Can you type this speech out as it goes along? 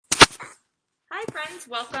Friends,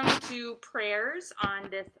 welcome to prayers on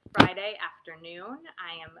this Friday afternoon.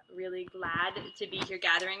 I am really glad to be here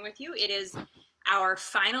gathering with you. It is our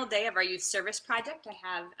final day of our youth service project. I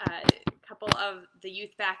have a couple of the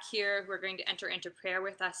youth back here who are going to enter into prayer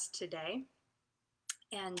with us today.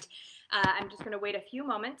 And I'm just going to wait a few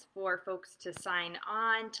moments for folks to sign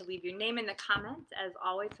on, to leave your name in the comments, as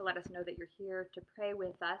always, to let us know that you're here to pray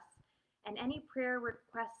with us, and any prayer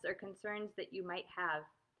requests or concerns that you might have.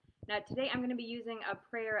 Now, today I'm going to be using a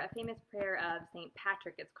famous prayer of St.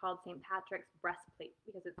 Patrick. It's called St. Patrick's Breastplate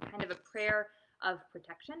because it's kind of a prayer of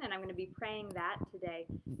protection, and I'm going to be praying that today.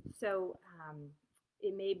 So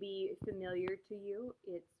it may be familiar to you.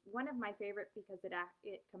 It's one of my favorite because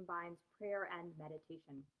it combines prayer and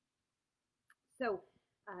meditation. So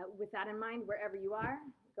with that in mind, wherever you are,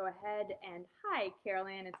 go ahead and hi,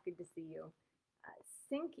 Carolyn. It's good to see you.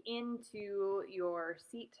 Sink into your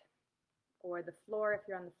seat or the floor. If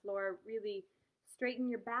you're on the floor, really straighten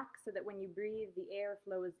your back so that when you breathe, the air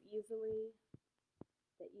flows easily,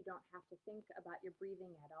 that you don't have to think about your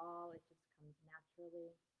breathing at all. It just comes naturally.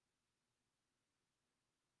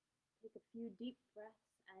 Take a few deep breaths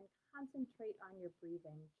and concentrate on your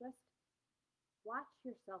breathing. Just watch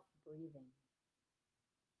yourself breathing.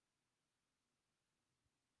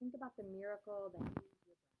 Think about the miracle that is your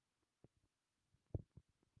breath.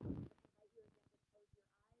 I invite you again to close your eyes because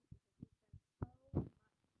we spend so much of our mental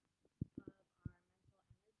energy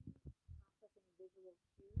processing visual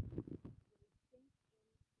cues. Really sink into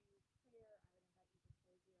prayer. I would invite you to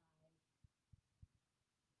close your eyes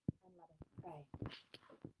and let us pray.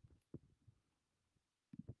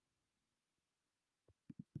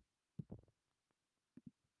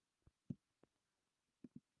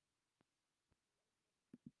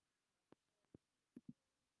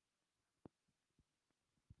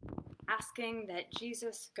 Asking that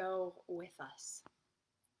Jesus go with us.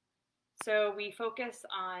 So we focus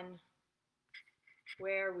on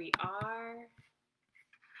where we are.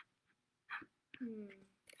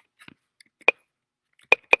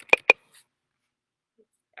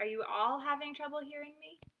 Are you all having trouble hearing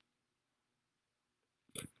me?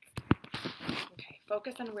 Okay,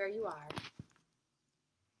 focus on where you are.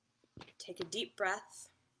 Take a deep breath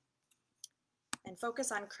and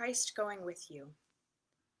focus on Christ going with you.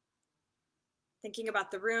 Thinking about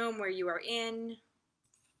the room where you are in,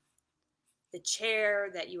 the chair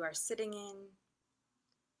that you are sitting in.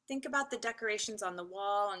 Think about the decorations on the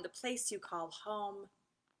wall and the place you call home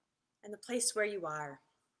and the place where you are.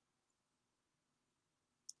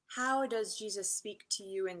 How does Jesus speak to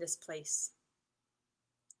you in this place?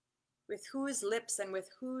 With whose lips and with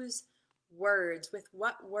whose words? With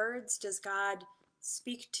what words does God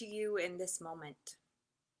speak to you in this moment?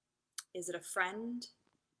 Is it a friend?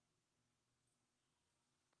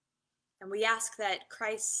 And we ask that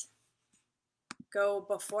Christ go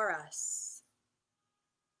before us.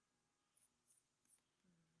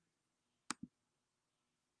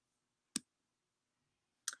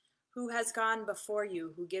 Who has gone before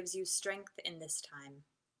you, who gives you strength in this time?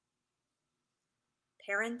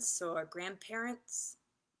 Parents or grandparents?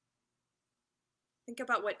 Think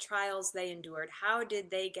about what trials they endured. How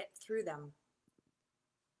did they get through them?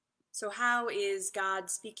 So how is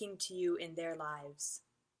God speaking to you in their lives?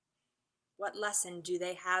 What lesson do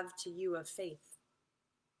they have to you of faith?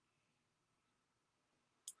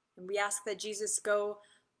 And we ask that Jesus go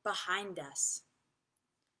behind us.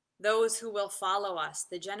 Those who will follow us,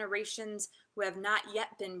 the generations who have not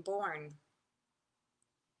yet been born.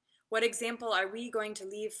 What example are we going to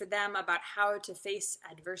leave for them about how to face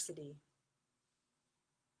adversity?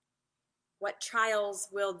 What trials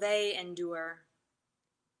will they endure?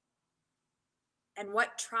 And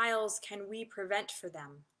what trials can we prevent for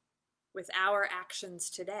them with our actions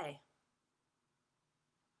today?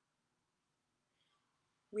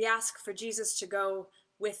 We ask for Jesus to go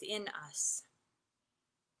within us.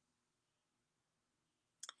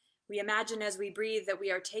 We imagine as we breathe that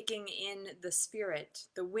we are taking in the Spirit,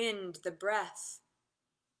 the wind, the breath.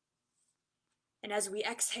 And as we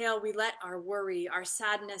exhale, we let our worry, our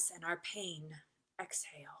sadness, and our pain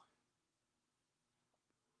exhale.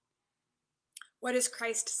 What is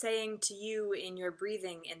Christ saying to you in your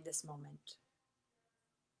breathing in this moment?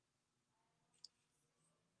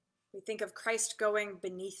 We think of Christ going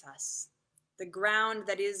beneath us, the ground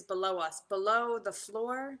that is below us, below the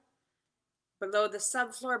floor, below the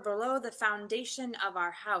subfloor, below the foundation of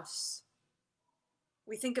our house.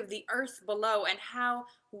 We think of the earth below and how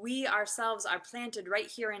we ourselves are planted right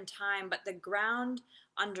here in time, but the ground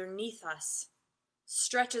underneath us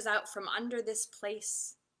stretches out from under this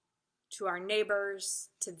place to our neighbors,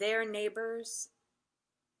 to their neighbors,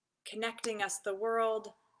 connecting us the world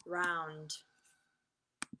round.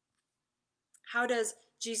 How does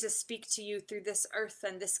Jesus speak to you through this earth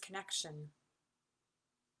and this connection?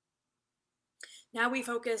 Now we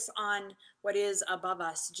focus on what is above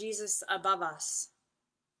us, Jesus above us.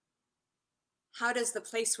 How does the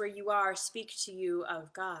place where you are speak to you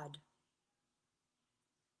of God?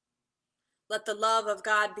 Let the love of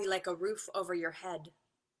God be like a roof over your head,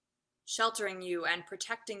 sheltering you and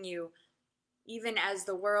protecting you, even as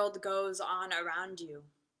the world goes on around you.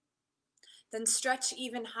 Then stretch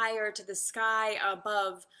even higher to the sky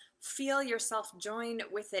above. Feel yourself join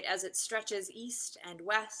with it as it stretches east and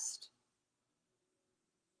west.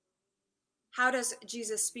 How does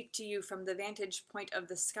Jesus speak to you from the vantage point of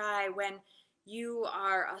the sky when you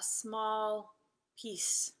are a small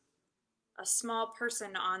piece, a small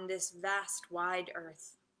person on this vast, wide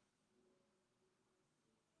earth?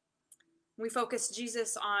 We focus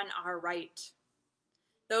Jesus on our right,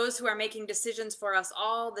 those who are making decisions for us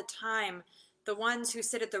all the time, the ones who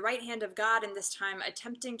sit at the right hand of God in this time,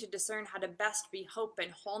 attempting to discern how to best be hope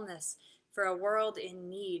and wholeness for a world in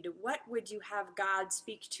need. What would you have God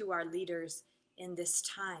speak to our leaders in this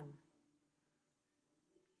time?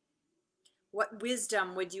 What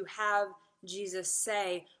wisdom would you have Jesus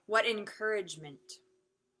say? What encouragement?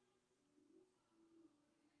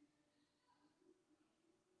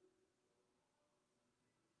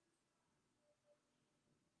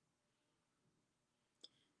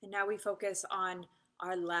 And now we focus on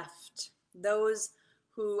our left, those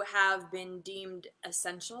who have been deemed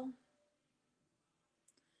essential,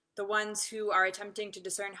 the ones who are attempting to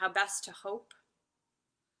discern how best to hope,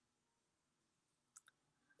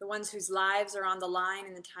 the ones whose lives are on the line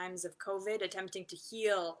in the times of COVID, attempting to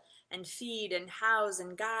heal and feed and house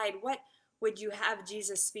and guide. What would you have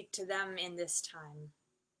Jesus speak to them in this time?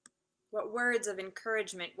 What words of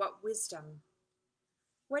encouragement, what wisdom?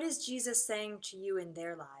 What is Jesus saying to you in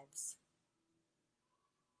their lives?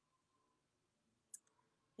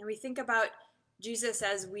 And we think about Jesus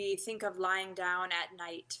as we think of lying down at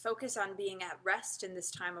night. Focus on being at rest in this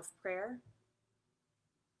time of prayer.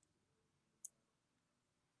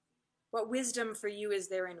 What wisdom for you is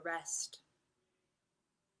there in rest?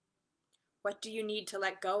 What do you need to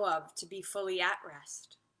let go of to be fully at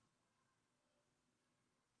rest?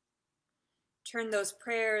 Turn those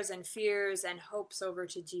prayers and fears and hopes over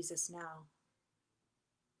to Jesus now.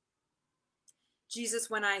 Jesus,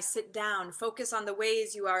 when I sit down, focus on the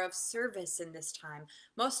ways you are of service in this time.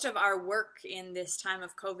 Most of our work in this time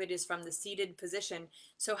of COVID is from the seated position.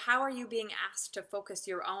 So how are you being asked to focus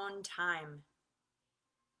your own time?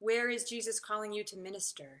 Where is Jesus calling you to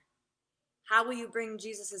minister? How will you bring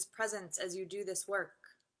Jesus' presence as you do this work?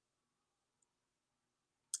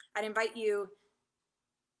 I'd invite you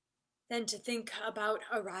then to think about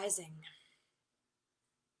arising.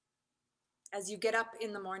 As you get up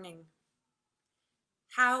in the morning,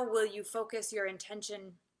 how will you focus your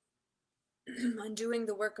intention on doing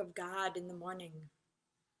the work of God in the morning?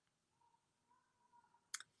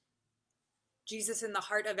 Jesus in the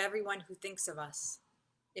heart of everyone who thinks of us.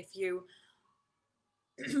 If you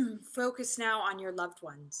focus now on your loved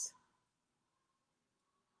ones,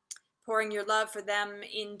 pouring your love for them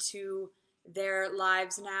into their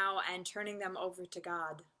lives now and turning them over to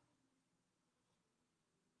God.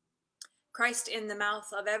 Christ in the mouth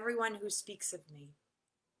of everyone who speaks of me.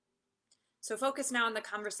 So focus now on the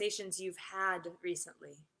conversations you've had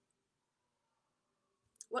recently.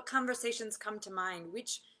 What conversations come to mind?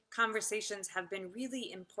 Which conversations have been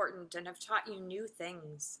really important and have taught you new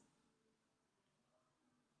things?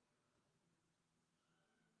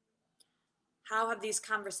 How have these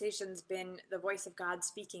conversations been the voice of God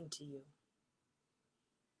speaking to you?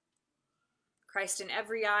 Christ in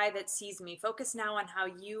every eye that sees me, focus now on how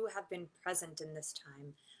you have been present in this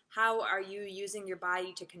time. How are you using your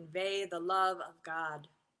body to convey the love of God?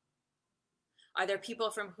 Are there people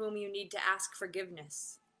from whom you need to ask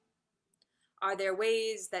forgiveness? Are there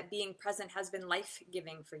ways that being present has been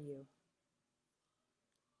life-giving for you?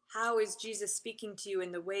 How is Jesus speaking to you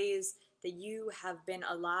in the ways that you have been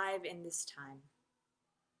alive in this time?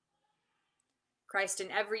 Christ in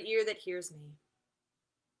every ear that hears me.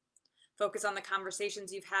 Focus on the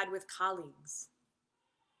conversations you've had with colleagues.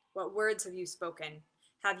 What words have you spoken?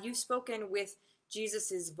 Have you spoken with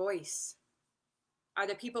Jesus' voice? Are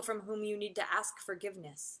there people from whom you need to ask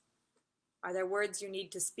forgiveness? Are there words you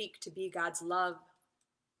need to speak to be God's love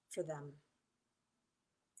for them?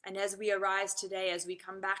 And as we arise today, as we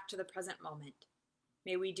come back to the present moment,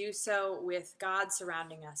 may we do so with God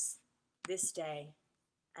surrounding us this day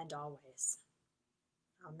and always.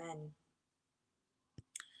 Amen.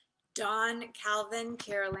 Dawn, Calvin,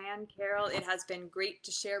 Carol Ann, Carol, it has been great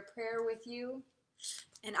to share prayer with you.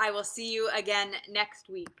 And I will see you again next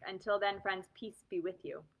week. Until then, friends, peace be with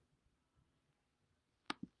you.